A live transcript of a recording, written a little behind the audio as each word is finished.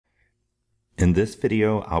In this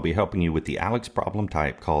video, I'll be helping you with the ALEKS problem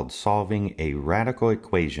type called solving a radical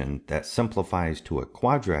equation that simplifies to a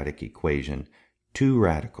quadratic equation, two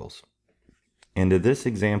radicals. And in this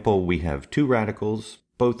example, we have two radicals,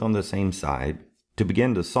 both on the same side. To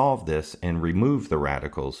begin to solve this and remove the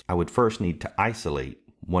radicals, I would first need to isolate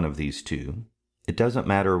one of these two. It doesn't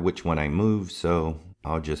matter which one I move, so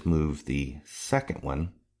I'll just move the second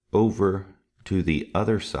one over to the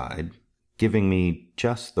other side, giving me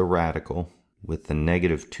just the radical with the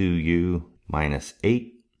negative 2u minus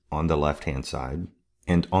 8 on the left-hand side.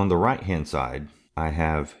 And on the right-hand side, I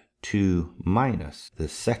have 2 minus the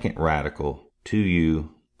second radical, 2u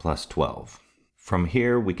plus 12. From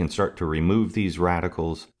here, we can start to remove these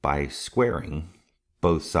radicals by squaring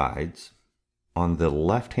both sides. On the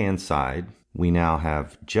left-hand side, we now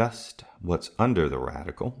have just what's under the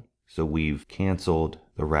radical, so we've canceled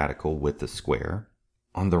the radical with the square.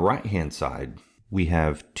 On the right-hand side, we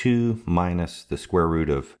have 2 minus the square root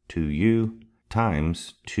of 2u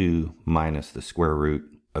times 2 minus the square root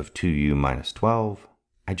of 2u minus 12.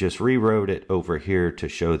 I just rewrote it over here to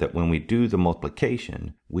show that when we do the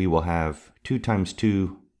multiplication, we will have 2 times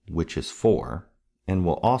 2, which is 4. And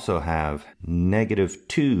we'll also have negative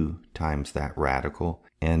 2 times that radical,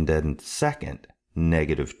 and then second,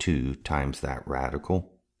 negative 2 times that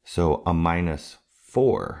radical. So a minus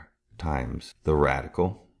 4 times the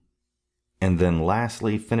radical. And then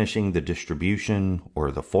lastly, finishing the distribution or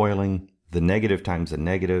the foiling, the negative times a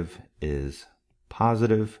negative is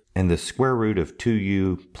positive, and the square root of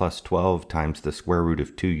 2u plus 12 times the square root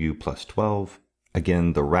of 2u plus 12.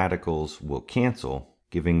 Again, the radicals will cancel,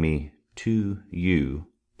 giving me 2u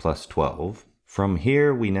plus 12. From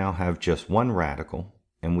here, we now have just one radical,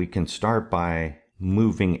 and we can start by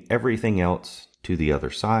moving everything else to the other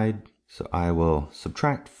side. So I will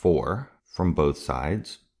subtract 4 from both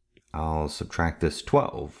sides. I'll subtract this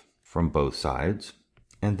 12 from both sides,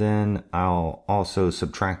 and then I'll also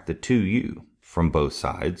subtract the 2u from both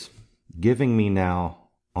sides, giving me now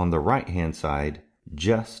on the right hand side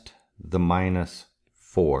just the minus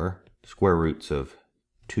 4 square roots of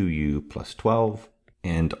 2u plus 12,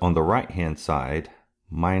 and on the right hand side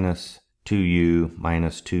minus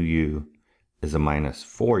 2u is a minus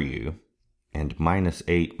 4u, and minus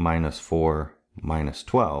 8 minus 4 minus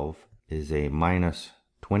 12 is a minus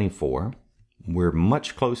 24. We're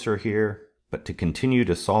much closer here, but to continue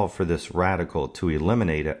to solve for this radical to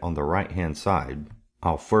eliminate it on the right-hand side,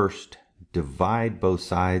 I'll first divide both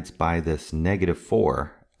sides by this negative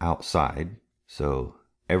 4 outside. So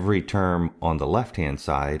every term on the left-hand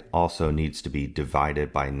side also needs to be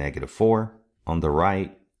divided by negative 4. On the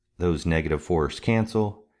right, those negative 4's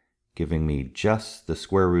cancel, giving me just the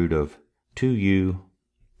square root of 2u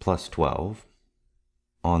plus 12.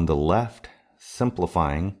 On the left,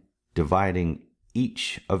 simplifying, dividing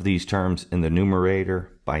each of these terms in the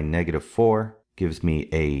numerator by negative 4 gives me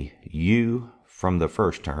a u from the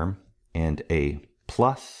first term and a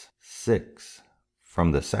plus 6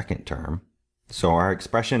 from the second term. So our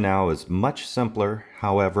expression now is much simpler.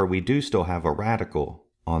 However, we do still have a radical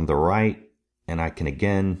on the right, and I can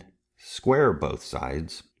again square both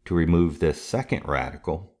sides to remove this second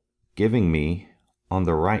radical, giving me on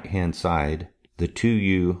the right hand side the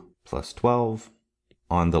 2u plus 12.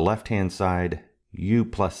 On the left-hand side, u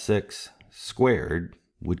plus 6 squared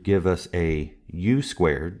would give us a u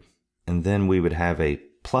squared, and then we would have a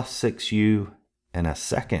plus 6u and a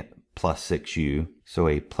second plus 6u, so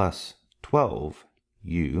a plus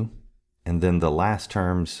 12u, and then the last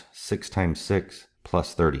terms, 6 times 6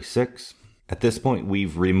 plus 36. At this point,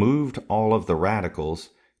 we've removed all of the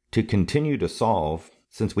radicals. To continue to solve,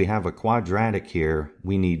 since we have a quadratic here,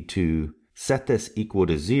 we need to set this equal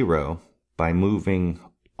to 0 by moving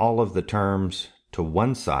all of the terms to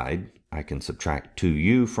one side. I can subtract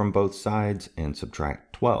 2u from both sides and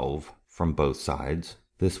subtract 12 from both sides.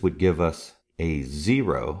 This would give us a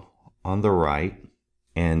 0 on the right,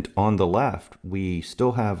 and on the left we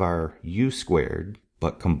still have our u squared,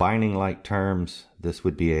 but combining like terms, this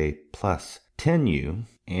would be a plus 10u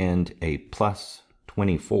and a plus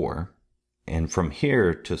 24. And from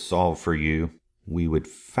here, to solve for u, we would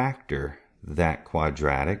factor that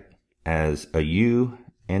quadratic as a u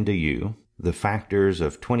and a u. The factors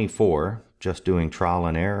of 24, just doing trial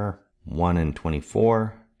and error, 1 and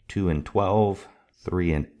 24, 2 and 12,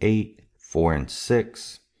 3 and 8, 4 and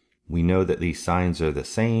 6. We know that these signs are the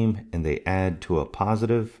same and they add to a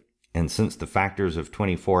positive. And since the factors of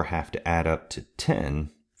 24 have to add up to 10,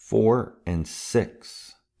 4 and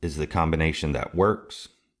 6 is the combination that works.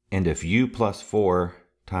 And if u plus 4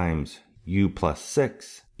 times u plus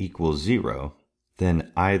 6 equals 0,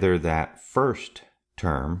 then either that first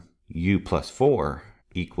term, u plus 4,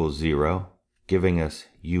 equals 0, giving us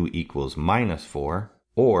u equals minus 4,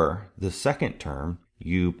 or the second term,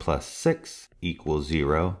 u plus 6 equals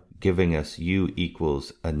 0, giving us u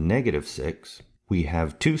equals a negative 6. We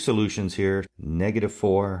have two solutions here, negative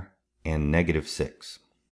 4 and negative 6.